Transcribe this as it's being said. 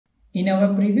In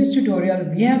our previous tutorial,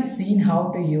 we have seen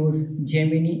how to use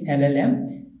Gemini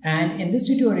LLM, and in this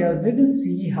tutorial, we will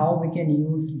see how we can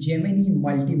use Gemini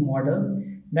multimodal.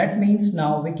 That means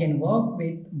now we can work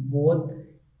with both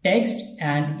text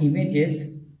and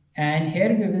images, and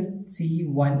here we will see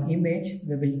one image.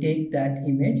 We will take that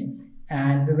image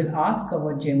and we will ask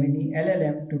our Gemini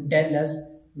LLM to tell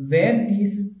us where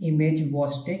this image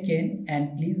was taken,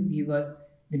 and please give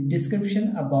us the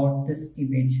description about this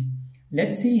image.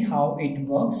 Let's see how it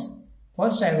works.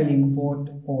 First, I will import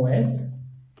OS.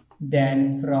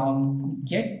 Then from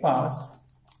getPass,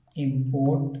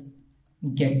 import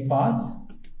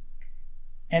getPass.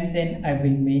 And then I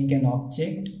will make an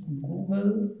object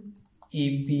Google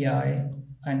API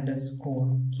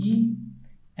underscore key.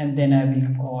 And then I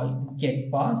will call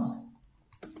getPass.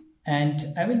 And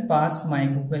I will pass my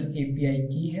Google API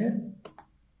key here.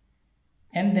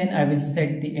 And then I will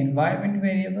set the environment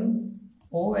variable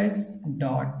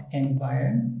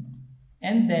os.environ,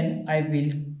 and then I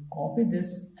will copy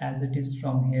this as it is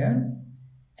from here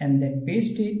and then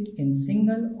paste it in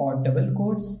single or double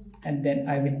quotes, and then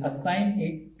I will assign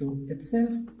it to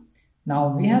itself. Now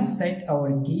we have set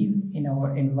our keys in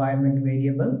our environment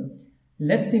variable.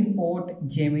 Let's import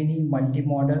Gemini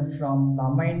multimodal from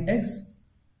LlamaIndex.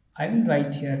 I will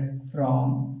write here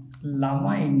from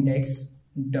LlamaIndex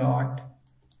dot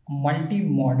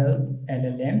multimodal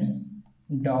LLMs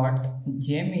dot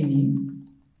Gemini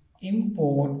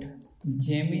import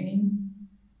Gemini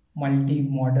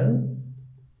multimodal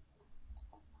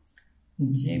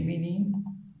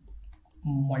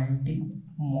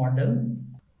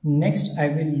Next I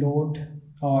will load,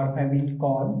 or I will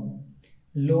call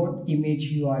load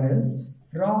image URLs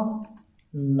from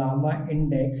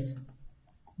LlamaIndex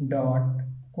dot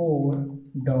core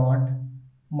dot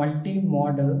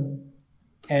multimodal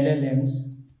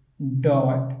LLMs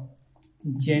dot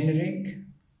generic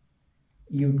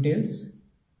utils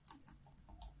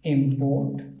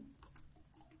import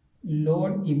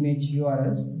load image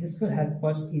URLs. This will help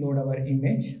us load our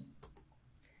image.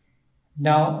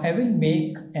 Now I will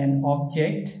make an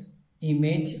object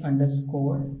image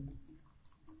underscore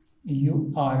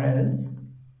URLs,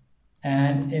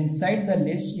 and inside the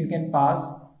list you can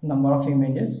pass number of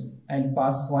images. I'll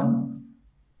pass one.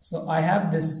 So I have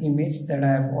this image that I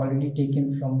have already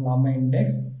taken from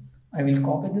LlamaIndex. I will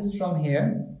copy this from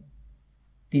here.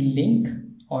 The link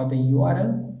or the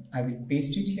URL, I will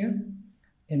paste it here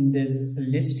in this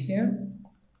list here.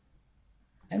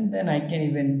 And then I can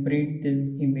even print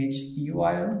this image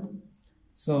URL.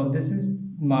 So this is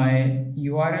my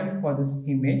URL for this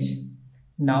image.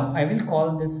 Now I will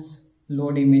call this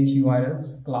load image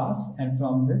URLs class, and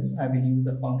from this I will use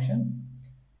a function.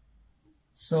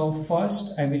 So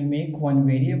first I will make one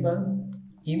variable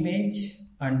image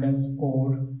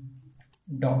underscore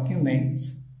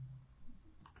documents,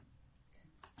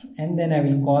 and then I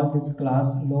will call this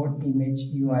class load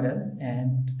image URL,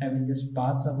 and I will just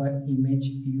pass our image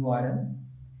URL.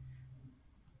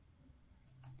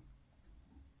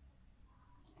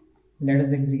 Let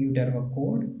us execute our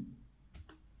code.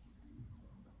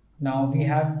 Now we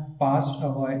have passed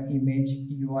our image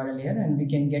URL here, and we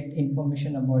can get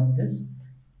information about this.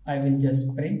 I will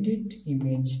just print it,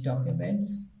 image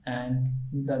documents, and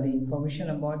these are the information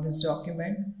about this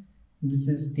document. This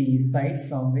is the site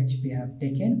from which we have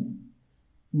taken.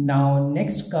 Now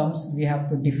next comes, we have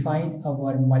to define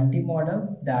our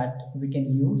multimodal that we can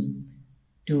use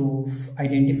to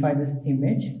identify this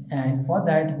image, and for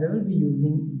that we will be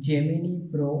using Gemini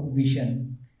Pro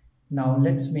Vision. Now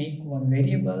let's make one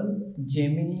variable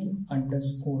Gemini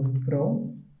underscore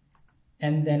Pro,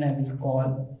 and then I will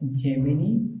call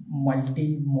Gemini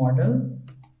multimodal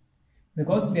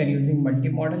because we are using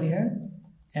multimodal here.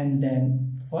 And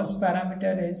then first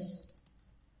parameter is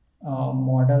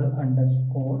model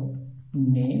underscore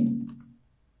name,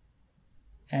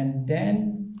 and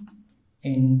then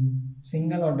in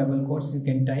single or double quotes you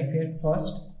can type here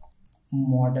first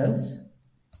models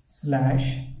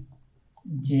slash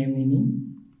Gemini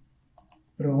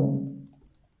Pro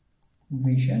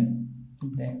Vision,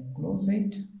 then close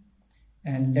it,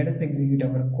 and let us execute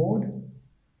our code.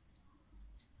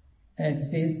 It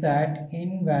says that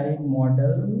invalid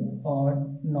model or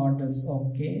models.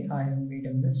 Okay, I have made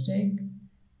a mistake.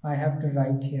 I have to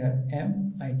write here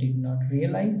M. I did not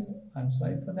realize. I'm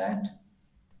sorry for that.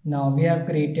 Now we have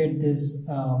created this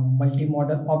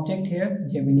multimodal object here,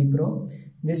 Gemini Pro.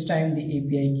 This time the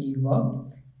API key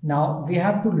worked. Now we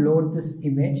have to load this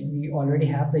image. We already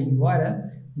have the URL,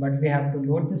 but we have to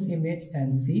load this image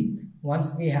and see.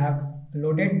 Once we have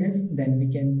loaded this, then we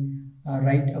can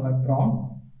write our prompt.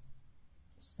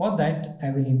 For that, I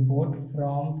will import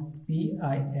from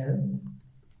PIL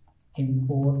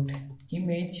import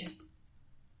image,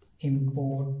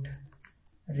 import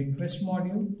request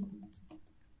module,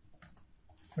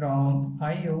 from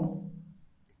IO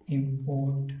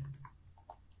import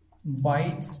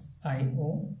bytes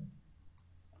IO,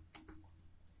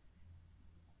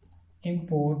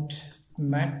 import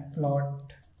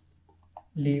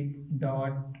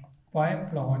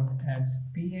matplotlib.pyplot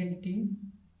as PLT,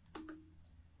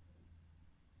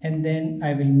 and then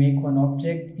I will make one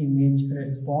object image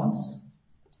response,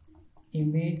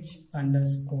 image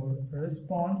underscore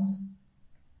response,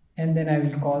 and then I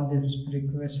will call this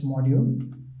request module.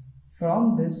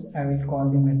 From this I will call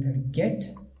the method get,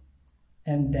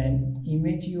 and then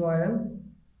image URL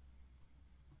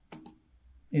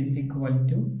is equal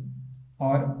to,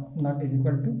 or not is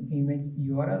equal to, image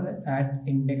URL at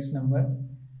index number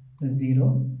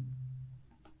 0.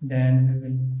 Then we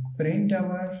will print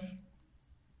our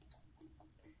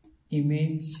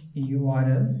image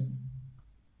URLs,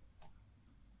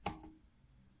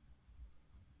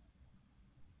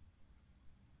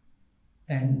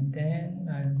 and then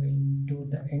I will do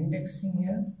the indexing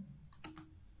here.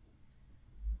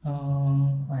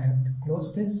 I have to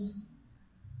close this.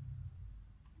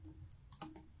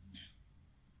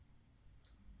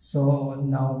 So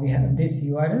now we have this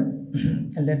URL.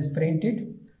 Let's print it.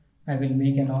 I will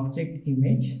make an object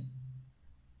image,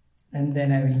 and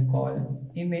then I will call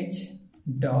image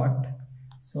dot,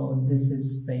 so this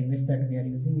is the image that we are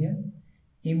using here,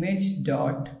 image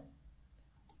dot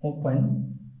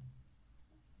open,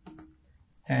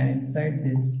 and inside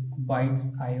this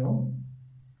bytes IO,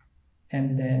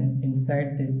 and then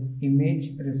inside this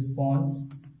image response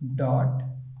dot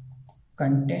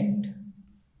content,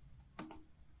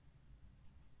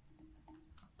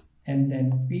 and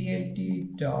then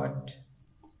plt dot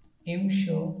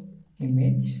imshow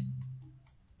image.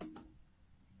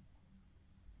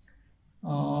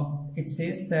 It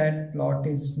says that plot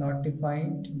is not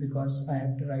defined because I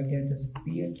have to write here just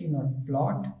plt, not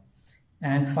plot.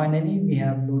 And finally we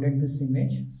have loaded this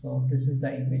image, so this is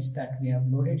the image that we have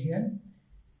loaded here.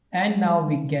 And now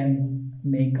we can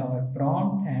make our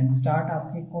prompt and start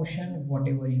asking question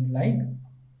whatever you like.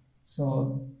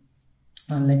 So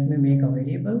let me make a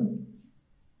variable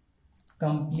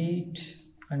complete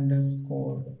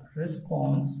underscore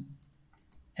response,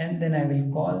 and then I will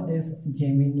call this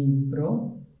Gemini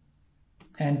Pro,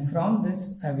 and from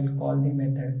this I will call the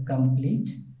method complete,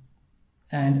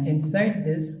 and inside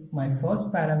this my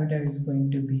first parameter is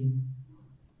going to be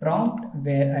prompt,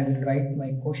 where I will write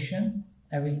my question.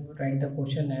 I will write the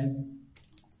question as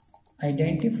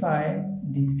identify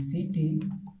the city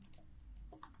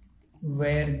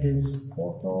where this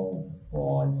photo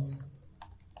was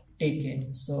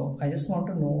taken. So I just want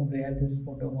to know where this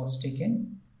photo was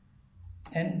taken,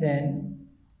 and then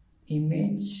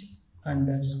image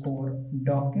underscore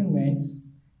documents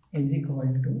is equal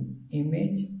to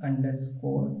image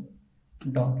underscore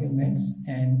documents,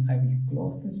 and I will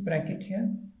close this bracket here.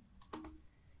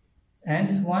 And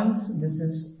once this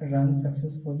is run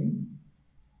successfully,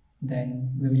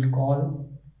 then we will call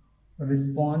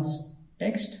response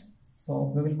text.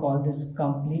 So we will call this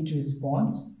complete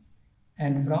response,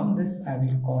 and from this I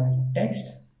will call text.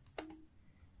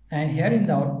 And here in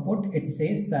the output it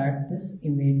says that this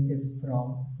image is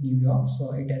from New York,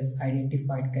 so it has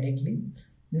identified correctly.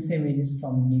 This image is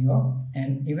from New York,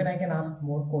 and even I can ask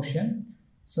more question.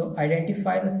 So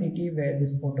identify the city where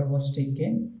this photo was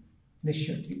taken. This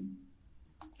should be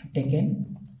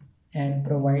taken, and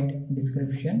provide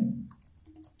description.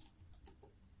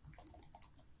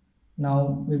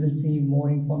 Now we will see more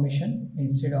information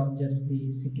instead of just the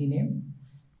city name.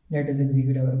 Let us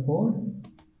execute our code.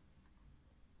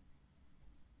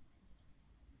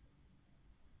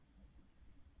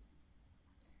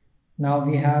 Now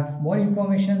we have more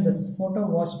information. This photo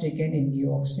was taken in New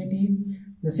York City.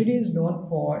 The city is known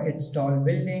for its tall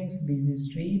buildings, busy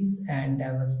streets, and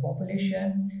diverse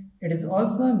population. It is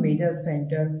also a major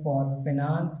center for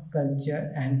finance,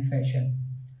 culture, and fashion.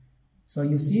 So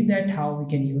you see that how we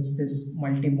can use this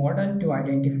multimodal to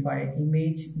identify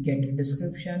image, get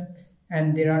description,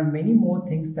 and there are many more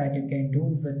things that you can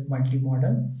do with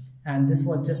multimodal. And this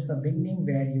was just the beginning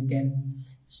where you can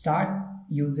start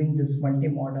using this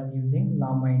multimodal using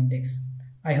LlamaIndex.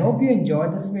 I hope you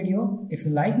enjoyed this video. If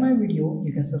you like my video,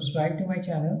 you can subscribe to my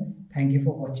channel. Thank you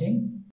for watching.